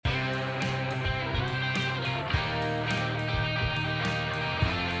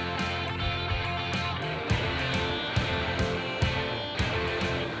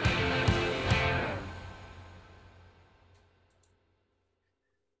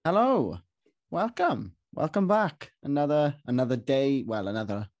Hello, welcome back. Another day, well,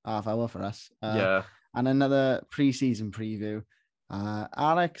 another half hour for us, Yeah, and another pre-season preview.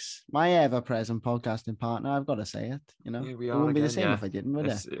 Alex, my ever-present podcasting partner, I've got to say it. here we It are wouldn't be the again. same Yeah, if I didn't, would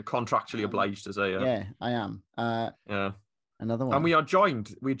it? it's contractually Um, obliged to say yeah. yeah, I am. Yeah, Another and one. we are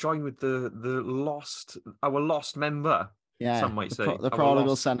joined. We're joined with our lost member. Yeah, Some might the pro- say the our prodigal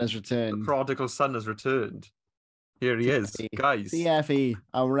lost, son has the returned. prodigal son has returned. Here he is, TFE, guys. TFE,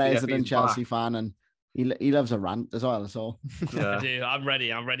 our TFE is resident Chelsea back. fan, and he loves a rant as well. So, I Yeah, do. I'm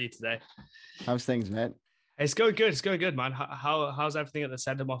ready. I'm ready today. how's things, mate? It's going good. It's going good, man. How's everything at the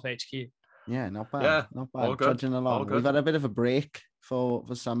Send 'em Off HQ? Yeah, not bad. yeah, Not all bad. good, Trudging all along. We've good. had a bit of a break for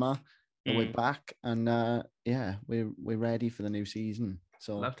summer, but we're Mm. back and yeah, we're ready for the new season.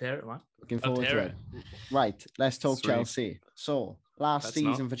 So Love to hear it, man. looking Love to forward hear to it. it. Right, let's talk Sweet. Chelsea. So last Let's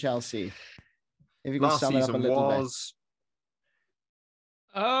season not. for Chelsea. If you could Last sum it up a season little bit. was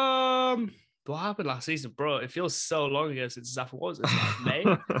What happened last season, bro? It feels so long ago since what was it?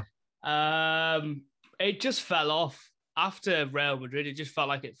 Like May. It just fell off after Real Madrid. It just felt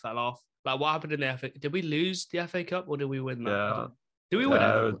like it fell off. Like what happened in the FA? Did we lose the FA Cup or did we win that? Yeah. Did we win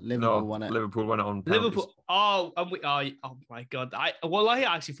it? Liverpool won it. Liverpool won it on penalties. Liverpool. Oh, and oh my god! I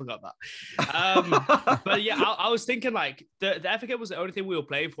actually forgot that. But yeah, I was thinking like the FA Cup was the only thing we were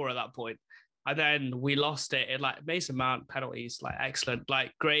playing for at that point, and then we lost it in like Mason Mount penalties. Like excellent,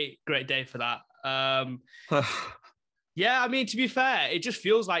 like great day for that. Yeah, I mean to be fair, it just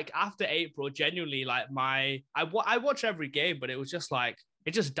feels like after April, genuinely like I watch every game, but it was just like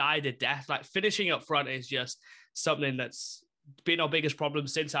it just died a death. Like finishing up front is just something that's been our biggest problem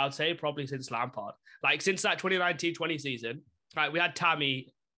since I'd say probably since Lampard. Like since that 2019-20 season, like we had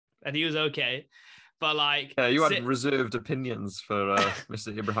Tammy and he was okay. But like yeah, you had reserved opinions for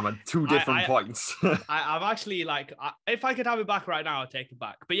Mr. Abraham at two different points. I'm actually like, if I could have it back right now, I'd take it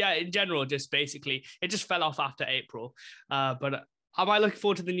back. But yeah, in general, just basically, it just fell off after April. But am I looking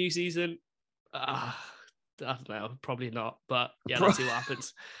forward to the new season? I don't know, probably not. But yeah, let's see what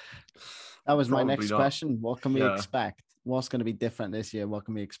happens. That was my Probably next not. question. What can we expect? What's going to be different this year? What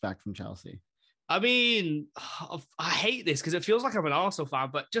can we expect from Chelsea? I mean, I hate this because it feels like I'm an Arsenal fan,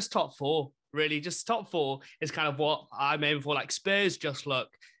 but just top four, really. Just top four is kind of what I'm aiming for. Like Spurs just look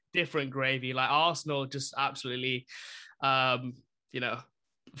different gravy. Like Arsenal just absolutely, finessed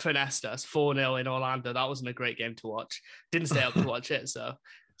us 4-0 in Orlando. That wasn't a great game to watch. Didn't stay up to watch it, so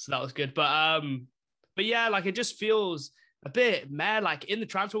that was good. But yeah, like it just feels a bit mad. Like in the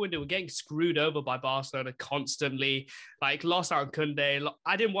transfer window, we're getting screwed over by Barcelona constantly. Like lost out on Koundé.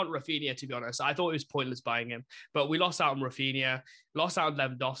 I didn't want Rafinha, to be honest. I thought it was pointless buying him, but we lost out on Rafinha, lost out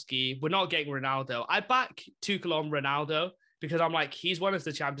on Lewandowski. We're not getting Ronaldo. I back Tuchel on Ronaldo because I'm like, he's won us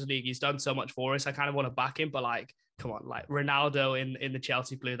the Champions League. He's done so much for us. I kind of want to back him, but like, come on, like Ronaldo in the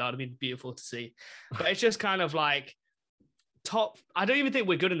Chelsea blue, that would have been beautiful to see. But it's just kind of like, top. I don't even think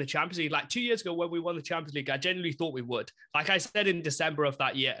we're good in the Champions League. Like 2 years ago when we won the Champions League, I genuinely thought we would. Like I said in December of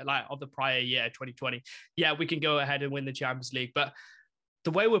that year, like of the prior year, 2020, yeah, we can go ahead and win the Champions League. But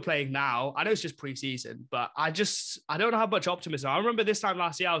the way we're playing now, I know it's just preseason, but I don't have much optimism. I remember this time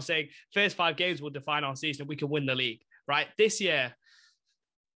last year, I was saying first 5 games will define our season. We can win the league, right? This year,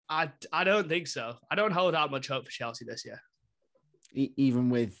 I don't think so. I don't hold out much hope for Chelsea this year. Even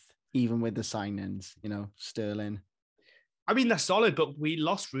with the signings, Sterling. I mean, they're solid, but we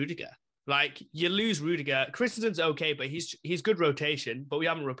lost Rudiger. Like, you lose Rudiger. Christensen's okay, but he's good rotation, but we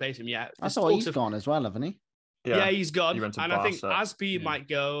haven't replaced him yet. I thought he's gone as well, haven't he? Yeah, he's gone. He went to and Barca. I think Aspi might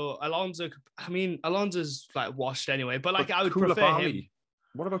go. Alonso's like washed anyway, but like I would prefer him.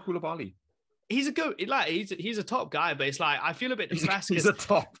 What about Koulibaly? He's a good, like he's a top guy, but it's like I feel a bit depressed. He's a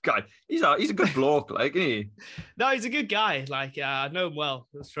top guy. He's a good bloke, like, isn't he? No, he's a good guy. Like I know him well.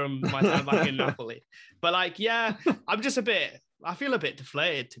 It's from my time back in Napoli. But like, yeah, I feel a bit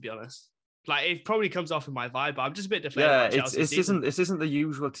deflated, to be honest. Like it probably comes off in my vibe, but I'm just a bit deflated. Yeah, this isn't the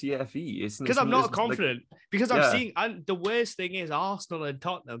usual TFE. Because I'm not confident. Because I'm seeing, and the worst thing is Arsenal and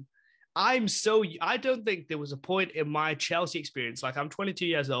Tottenham. I don't think there was a point in my Chelsea experience. Like I'm 22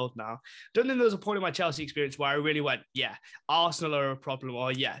 years old now. Don't think there was a point in my Chelsea experience where I really went, yeah, Arsenal are a problem,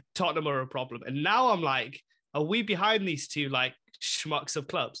 or yeah, Tottenham are a problem. And now I'm like, are we behind these two like schmucks of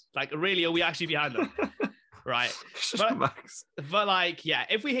clubs? Like, really, are we actually behind them? Right. But like, yeah,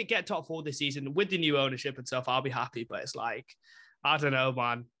 if we get top 4 this season with the new ownership and stuff, I'll be happy. But it's like, I don't know,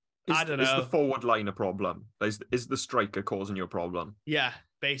 man. I don't know. Is the forward line a problem? Is the striker causing you a problem? Yeah,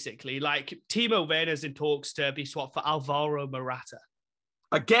 basically. Like, Timo Werner's in talks to be swapped for Alvaro Morata.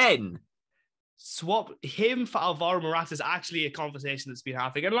 Again? Swap him for Alvaro Morata is actually a conversation that's been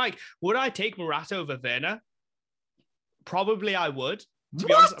happening. And like, would I take Morata over Werner? Probably I would. To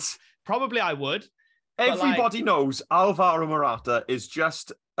be honest, probably I would. Everybody knows Alvaro Morata is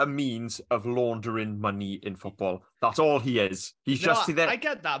just a means of laundering money in football. That's all he is. He's there. I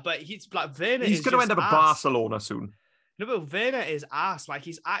get that, but he's like Werner. He's going to end up at Barcelona soon. No, but Werner is ass. Like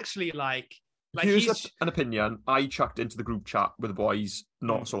he's actually like here's an opinion I chucked into the group chat with the boys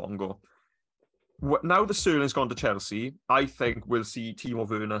not so long ago. Now that Sterling's gone to Chelsea, I think we'll see Timo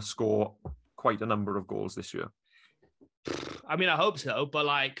Werner score quite a number of goals this year. I mean, I hope so, but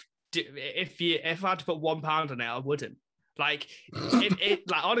like, if I had to put £1 on it, I wouldn't. Like,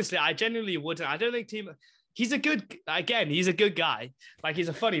 honestly, I genuinely wouldn't. I don't think Timo. He's a good guy. Like, he's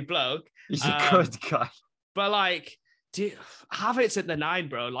a funny bloke. He's a good guy. But like, Havertz at the 9,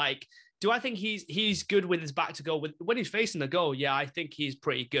 bro. Like, do I think he's good with his back to goal? When he's facing the goal, yeah, I think he's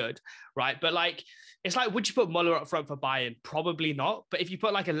pretty good, right? But like, it's like, would you put Muller up front for Bayern? Probably not. But if you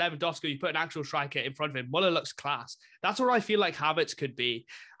put like a Lewandowski, you put an actual striker in front of him, Muller looks class. That's where I feel like Havertz could be.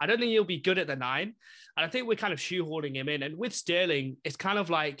 I don't think he'll be good at the 9. And I think we're kind of shoehorning him in. And with Sterling, it's kind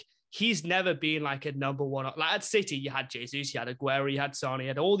of like, he's never been like a number one. Like at City, you had Jesus, you had Aguero, you had Son, you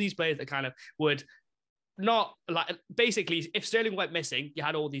had all these players that kind of would not like, basically, if Sterling went missing, you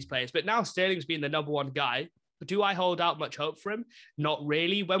had all these players. But now Sterling's been the number one guy. Do I hold out much hope for him? Not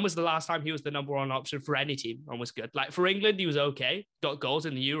really. When was the last time he was the number one option for any team and was good? Like for England, he was okay, got goals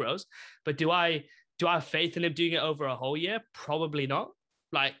in the Euros. But do I have faith in him doing it over a whole year? Probably not.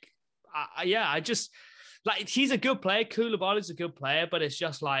 Like, I just like, he's a good player. Koulibaly's a good player, but it's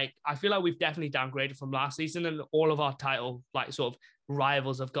just like, I feel like we've definitely downgraded from last season, and all of our title, like sort of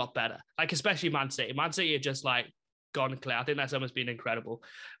rivals have got better. Like, especially Man City. Man City are just like gone clear. I think that summer's been incredible.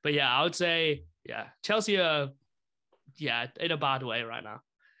 But yeah, I would say, yeah, Chelsea are, in a bad way right now.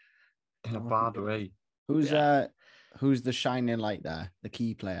 In a bad way. Who's the shining light there? The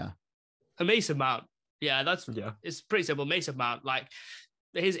key player? Mason Mount. Yeah, it's pretty simple. Mason Mount, like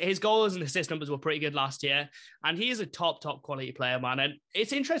his goals and assist numbers were pretty good last year, and he is a top quality player, man. And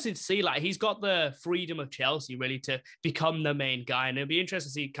it's interesting to see, like, he's got the freedom of Chelsea really to become the main guy, and it'll be interesting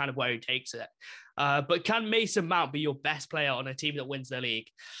to see kind of where he takes it. But can Mason Mount be your best player on a team that wins the league?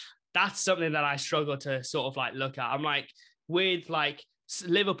 That's something that I struggle to sort of like look at. I'm like, with like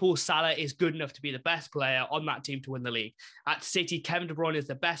Liverpool, Salah is good enough to be the best player on that team to win the league. At City, Kevin De Bruyne is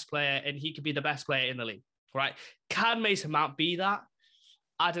the best player, and he could be the best player in the league, right? Can Mason Mount be that?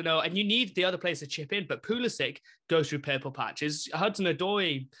 I don't know. And you need the other players to chip in, but Pulisic goes through purple patches.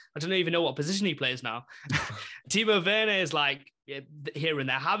 Hudson-Odoi, I don't even know what position he plays now. Timo Werner is like here and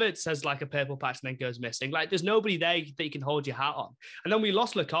there. Havertz has like a purple patch and then goes missing. Like, there's nobody there that you can hold your hat on. And then we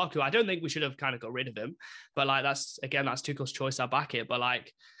lost Lukaku. I don't think we should have kind of got rid of him. But like, that's Tuchel's choice. I back it. But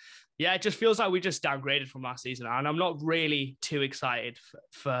like, yeah, it just feels like we just downgraded from last season. And I'm not really too excited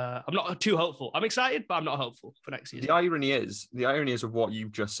I'm not too hopeful. I'm excited, but I'm not hopeful for next season. The irony is of what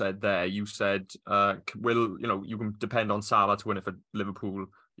you've just said there. You said, you can depend on Salah to win it for Liverpool.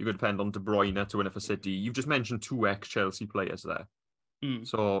 You can depend on De Bruyne to win it for City. You've just mentioned 2 ex-Chelsea players there.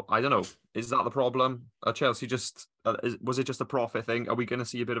 So I don't know. Is that the problem? Chelsea just, was it just a profit thing? Are we going to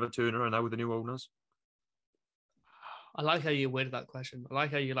see a bit of a turnaround now with the new owners? I like how you worded that question. I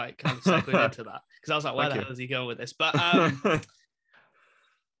like how you like kind of segued into that, because I was like, where the hell is he going with this? But I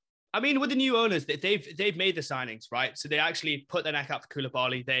mean, with the new owners, they've made the signings, right? So they actually put their neck out for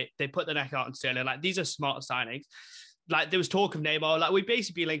Koulibaly. They put their neck out on Sterling. Like, these are smart signings. Like, there was talk of Neymar. Like, we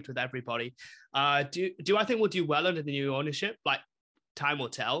basically linked with everybody. Do I think we'll do well under the new ownership? Like, time will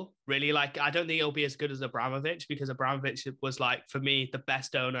tell, really. Like, I don't think it'll be as good as Abramovich, because Abramovich was, like, for me, the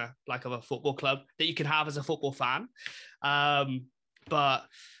best owner, like, of a football club that you can have as a football fan. But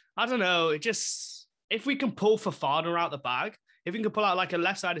I don't know. It just, if we can pull Fofana out the bag, if we can pull out like a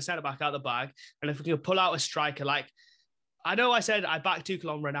left-sided centre-back out the bag, and if we can pull out a striker, like, I know I said I back Tuchel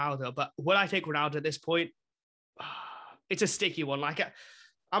on Ronaldo, but would I take Ronaldo at this point? It's a sticky one. Like,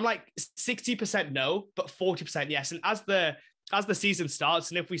 I'm like 60% no, but 40% yes. And as the season starts,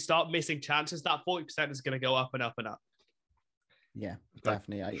 and if we start missing chances, that 40% is going to go up and up and up. Yeah,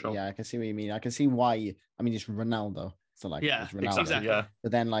 definitely. I can see what you mean. I can see why. I mean, it's Ronaldo. So like, it's Ronaldo. Exactly. Yeah.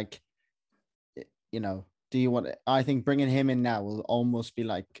 But then, like, do you want? I think bringing him in now will almost be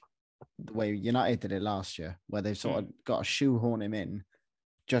like the way United did it last year, where they've sort of got to shoehorn him in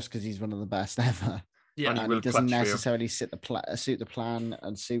just because he's one of the best ever. Yeah, and he doesn't necessarily suit the plan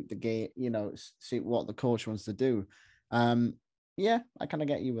and suit the game. Suit what the coach wants to do. Yeah, I kind of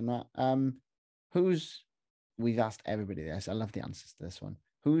get you in that. We've asked everybody this. I love the answers to this one.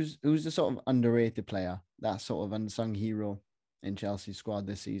 Who's the sort of underrated player, that sort of unsung hero in Chelsea's squad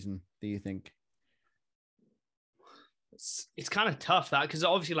this season, do you think? It's kind of tough, that, because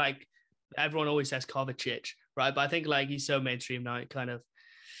obviously, like, everyone always says Kovacic, right? But I think like he's so mainstream now, it kind of.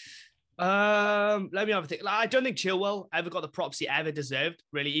 Let me have a think. Like, I don't think Chilwell ever got the props he ever deserved,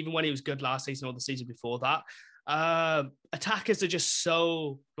 really, even when he was good last season or the season before that. Attackers are just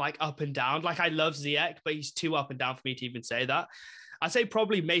so like up and down. Like I love Ziyech, but he's too up and down for me to even say that. I'd say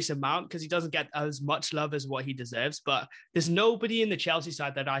probably Mason Mount because he doesn't get as much love as what he deserves. But there's nobody in the Chelsea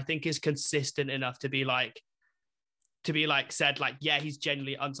side that I think is consistent enough to be like said like, yeah, he's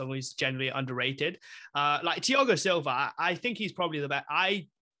genuinely unsung, he's genuinely underrated. Like Thiago Silva, I think he's probably the best. I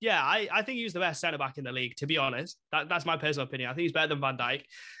think he's the best centre back in the league, to be honest. That's my personal opinion. I think he's better than Van Dijk.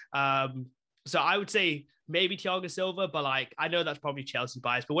 So I would say maybe Thiago Silva, but like I know that's probably Chelsea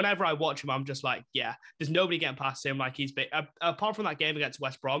bias. But whenever I watch him, I'm just like, yeah, there's nobody getting past him. Like he's been, apart from that game against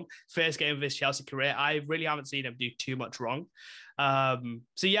West Brom, first game of his Chelsea career, I really haven't seen him do too much wrong.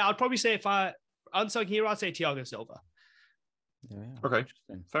 So yeah, I'd probably say if I unsung hero, I'd say Thiago Silva. Yeah, okay,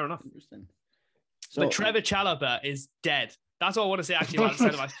 fair enough. So, but Trevor Chalobah is dead. That's what I want to say actually about the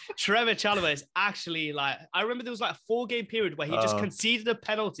centre backs. Trevor Chalobah is actually like, I remember there was like a 4-game period where he just conceded a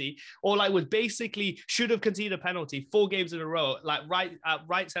penalty or like was basically should have conceded a penalty 4 games in a row, like right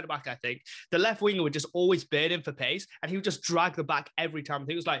centre back, I think. The left winger would just always burn him for pace and he would just drag the back every time. I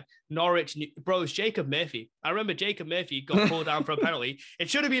think it was like Norwich, bro, it's Jacob Murphy. I remember Jacob Murphy got pulled down for a penalty.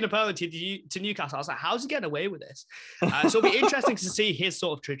 It should have been a penalty to Newcastle. I was like, how's he getting away with this? So it'll be interesting to see his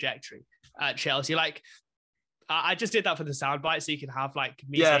sort of trajectory at Chelsea. Like, I just did that for the soundbite so you can have like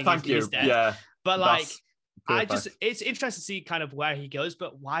me saying thank you. He's dead. Yeah, but like it's interesting to see kind of where he goes,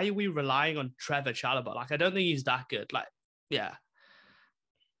 but why are we relying on Trevor Chalobah? Like I don't think he's that good. Like, yeah.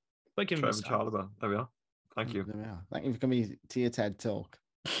 But give Trevor Chalobah. There we are. Thank you. There we are. Thank you for coming to your TED talk.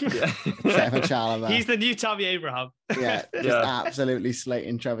 Yeah. Trevor Chalobah. He's the new Tammy Abraham. Yeah, just absolutely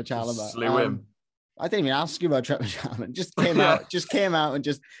slating Trevor Chalobah. Slew him. I didn't even ask you about Trevor Chalobah. Just came out and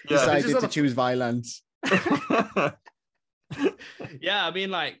just decided to choose violence. Yeah, I mean,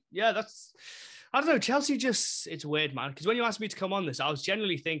 like, yeah, that's, I don't know. Chelsea just, it's weird, man. Because when you asked me to come on this, I was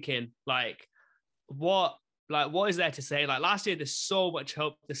generally thinking, like, what is there to say? Like last year, there's so much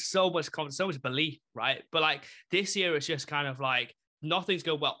hope, there's so much confidence, so much belief, right? But like this year, it's just kind of like nothing's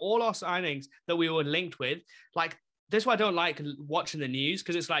going well. All our signings that we were linked with, like, this is why I don't like watching the news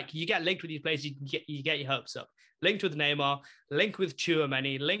because it's like you get linked with these players, you get your hopes up. Linked with Neymar, linked with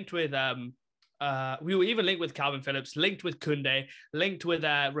Tchouaméni, linked with we were even linked with Calvin Phillips, linked with Koundé, linked with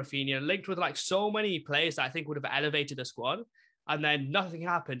Rafinha, linked with like so many players that I think would have elevated the squad, and then nothing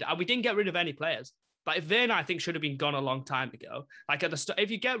happened, and we didn't get rid of any players. Like Werner, I think should have been gone a long time ago. Like at the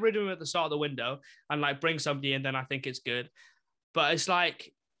if you get rid of him at the start of the window and like bring somebody in, then I think it's good. But it's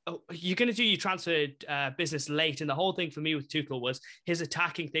like, you're going to do your transfer business late. And the whole thing for me with Tuchel was his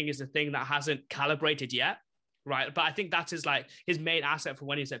attacking thing is the thing that hasn't calibrated yet. Right. But I think that is like his main asset for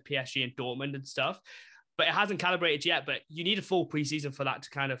when he's at PSG and Dortmund and stuff. But it hasn't calibrated yet. But you need a full preseason for that to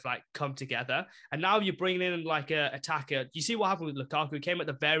kind of like come together. And now you're bringing in like a attacker. You see what happened with Lukaku? He came at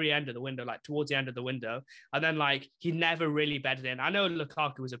the very end of the window, like towards the end of the window. And then like he never really bedded in. I know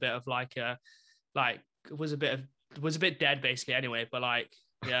Lukaku was a bit of like was a bit dead basically anyway. But like,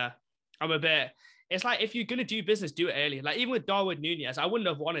 yeah, it's like if you're going to do business, do it early. Like even with Darwin Nunez, I wouldn't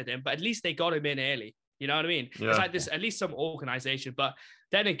have wanted him, but at least they got him in early. You know what I mean? Yeah. It's like this, at least some organization. But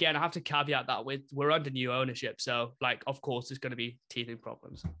then again, I have to caveat that with we're under new ownership. So like, of course, there's going to be teething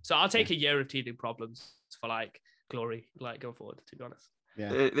problems. So I'll take a year of teething problems for like glory, like go forward, to be honest.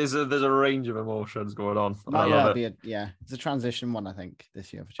 Yeah. There's a range of emotions going on. It's a transition one, I think,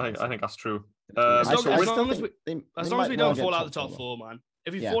 this year. For I think that's true. As long as we don't fall out the top four, man.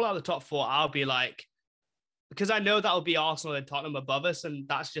 If we fall out the top four, I'll be like, because I know that'll be Arsenal and Tottenham above us, and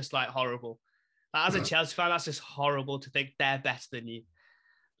that's just like horrible. Like, as a Chelsea fan, that's just horrible to think they're better than you.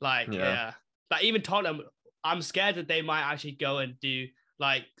 Like, yeah. Like even Tottenham, I'm scared that they might actually go and do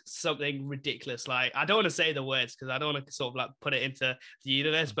like something ridiculous. Like, I don't want to say the words because I don't want to sort of like put it into the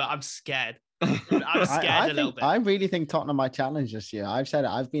universe, but I'm scared. I'm scared a little bit. I really think Tottenham might challenge this year. I've said it.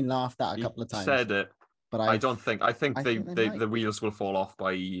 I've been laughed at a couple of times. Said it, but I think the wheels will fall off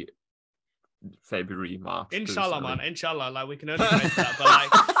by February, March. Inshallah, man. Inshallah. Like we can only pray for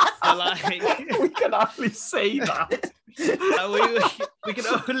that, we can actually say that. we can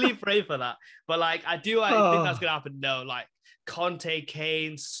only pray for that. But like I think that's gonna happen. No, like Conte,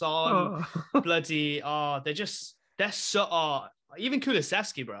 Kane, Son, bloody they're so even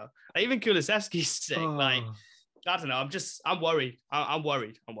Kulusevski, bro. Like, even Kulusevski's sick. Like I don't know. I'm worried. I'm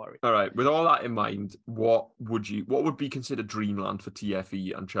worried. All right. With all that in mind, what would be considered dreamland for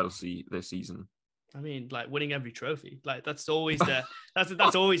TFE and Chelsea this season? I mean, like winning every trophy. Like that's always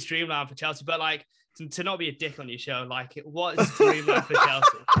that's always dreamland for Chelsea. But like to not be a dick on your show, like what is dreamland for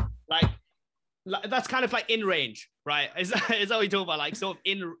Chelsea? Like That's kind of like in range, right? Is that what we talk about? Like sort of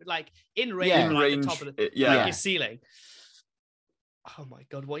in range, Yeah. of, In like, range, the top of the yeah. like your ceiling. Oh my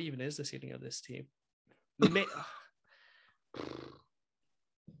god, what even is the ceiling of this team?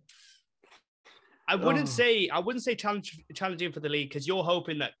 I wouldn't say challenging for the league because you're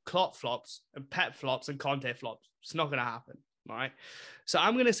hoping that Klopp flops and Pep flops and Conte flops. It's not going to happen, all right? So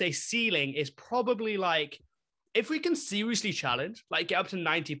I'm going to say ceiling is probably like if we can seriously challenge, like get up to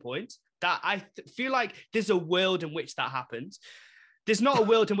 90 points. That I feel like there's a world in which that happens. There's not a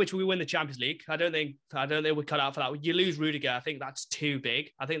world in which we win the Champions League. I don't think we're cut out for that. You lose Rudiger, I think that's too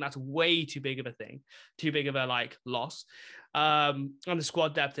big. I think that's way too big of a thing, too big of a like loss. And the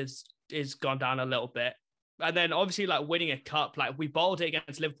squad depth is gone down a little bit. And then obviously like winning a cup, like we balled it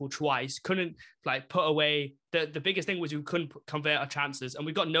against Liverpool twice, couldn't like put away. The biggest thing was we couldn't convert our chances, and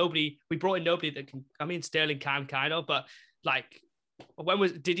we brought in nobody that can. I mean, Sterling can kind of, but like.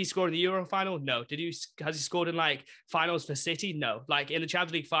 Did he score in the Euro final? No. Has he scored in like finals for City? No. Like in the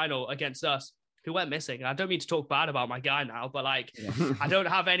Champions League final against us, who went missing. And I don't mean to talk bad about my guy now, but like I don't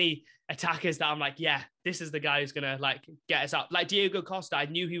have any attackers that I'm like, yeah, this is the guy who's gonna like get us up. Like Diego Costa, I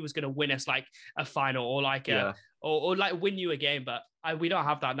knew he was gonna win us like a final or like or like win you a game, but we don't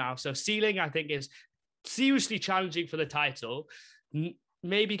have that now. So ceiling, I think, is seriously challenging for the title,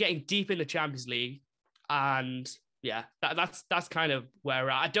 maybe getting deep in the Champions League, and yeah, that's kind of where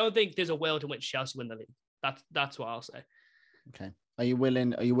we're at. I don't think there's a world in which Chelsea win the league. That's what I'll say. Okay. Are you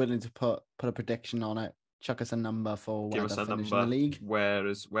willing to put a prediction on it? Chuck us a number for where they're finishing the league. Where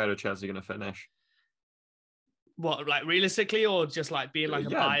are Chelsea going to finish? What, like realistically, or just like being like a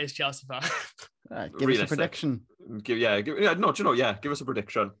biased Chelsea fan? Give us a prediction. Give us a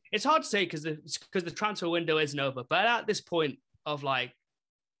prediction. It's hard to say because the transfer window isn't over. But at this point of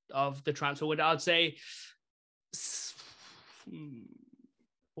the transfer window, I'd say.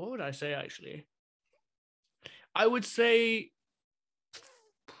 What would I say actually? I would say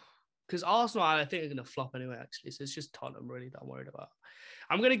because Arsenal, I think, are going to flop anyway, actually. So it's just Tottenham really that I'm worried about.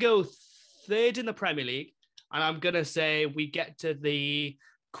 I'm going to go third in the Premier League, and I'm going to say we get to the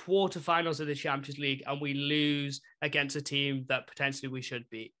quarterfinals of the Champions League and we lose against a team that potentially we should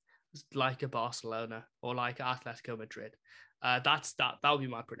beat, like a Barcelona or like Atletico Madrid. That would be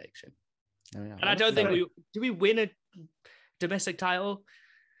my prediction. Oh, yeah. And I don't think do we win a domestic title?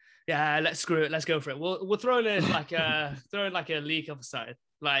 Yeah, let's screw it. Let's go for it. We'll throw in like a League Cup side.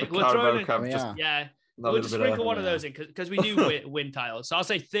 Like we'll throw in we'll just sprinkle one of those in because we do win titles. So I'll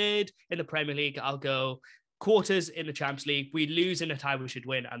say third in the Premier League. I'll go quarters in the Champions League. We lose in a tie we should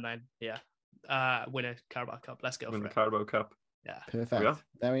win, and then win a Carabao Cup. Let's go for it. Carabao Cup. Yeah, perfect.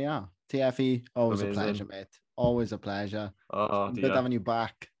 There we are. TFE, always amazing. A pleasure, mate. Always a pleasure. Good having you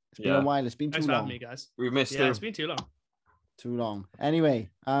back. It's been a while. It's been too long. Me, guys. We've missed you. It's been too long. Too long. Anyway,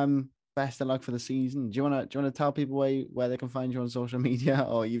 best of luck for the season. Do you want to tell people where they can find you on social media,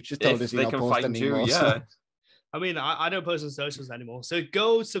 or you've just told us you don't post anymore? Yeah. I mean, I don't post on socials anymore. So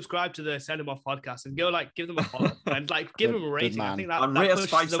go subscribe to the Send Them Off podcast and go give them a follow and give them a rating. I think that rate us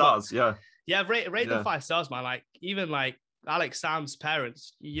 5 stars. Yeah, rate them 5 stars, man. Like even like Alex Sam's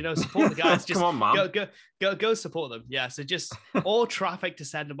parents, support the guys. Just come on, man. Go support them. Yeah. So just all traffic to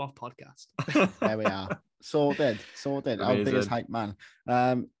Send Them Off podcast. There we are. Sorted. Amazing. Our biggest hype man.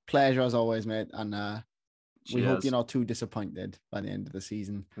 Pleasure as always, mate. And we hope you're not too disappointed by the end of the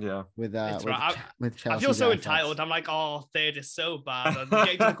season. Yeah. With Chelsea. I feel so entitled. I'm like, third is so bad. And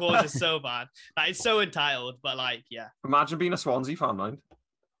getting to the quarters is so bad. Like, it's so entitled, but like, yeah. Imagine being a Swansea fan, mind.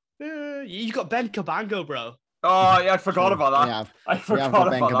 You got Ben Cabango, bro. Oh yeah, I forgot about that. I forgot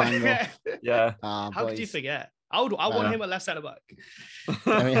about that. Yeah. How could you forget? I want him at left centre back.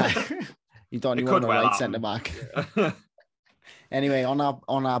 You don't even want a right centre back. Anyway, on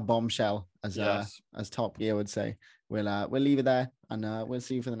our bombshell, as Top Gear would say, we'll leave it there, and we'll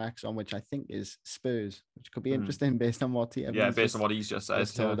see you for the next one, which I think is Spurs, which could be interesting based on what based on what he's just said.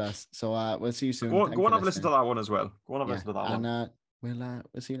 Told us. So we'll see you soon. Go and have a listen to that one as well. Go and have a listen to that one. And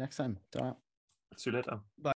we'll see you next time. Ta-ra. See you later. Bye.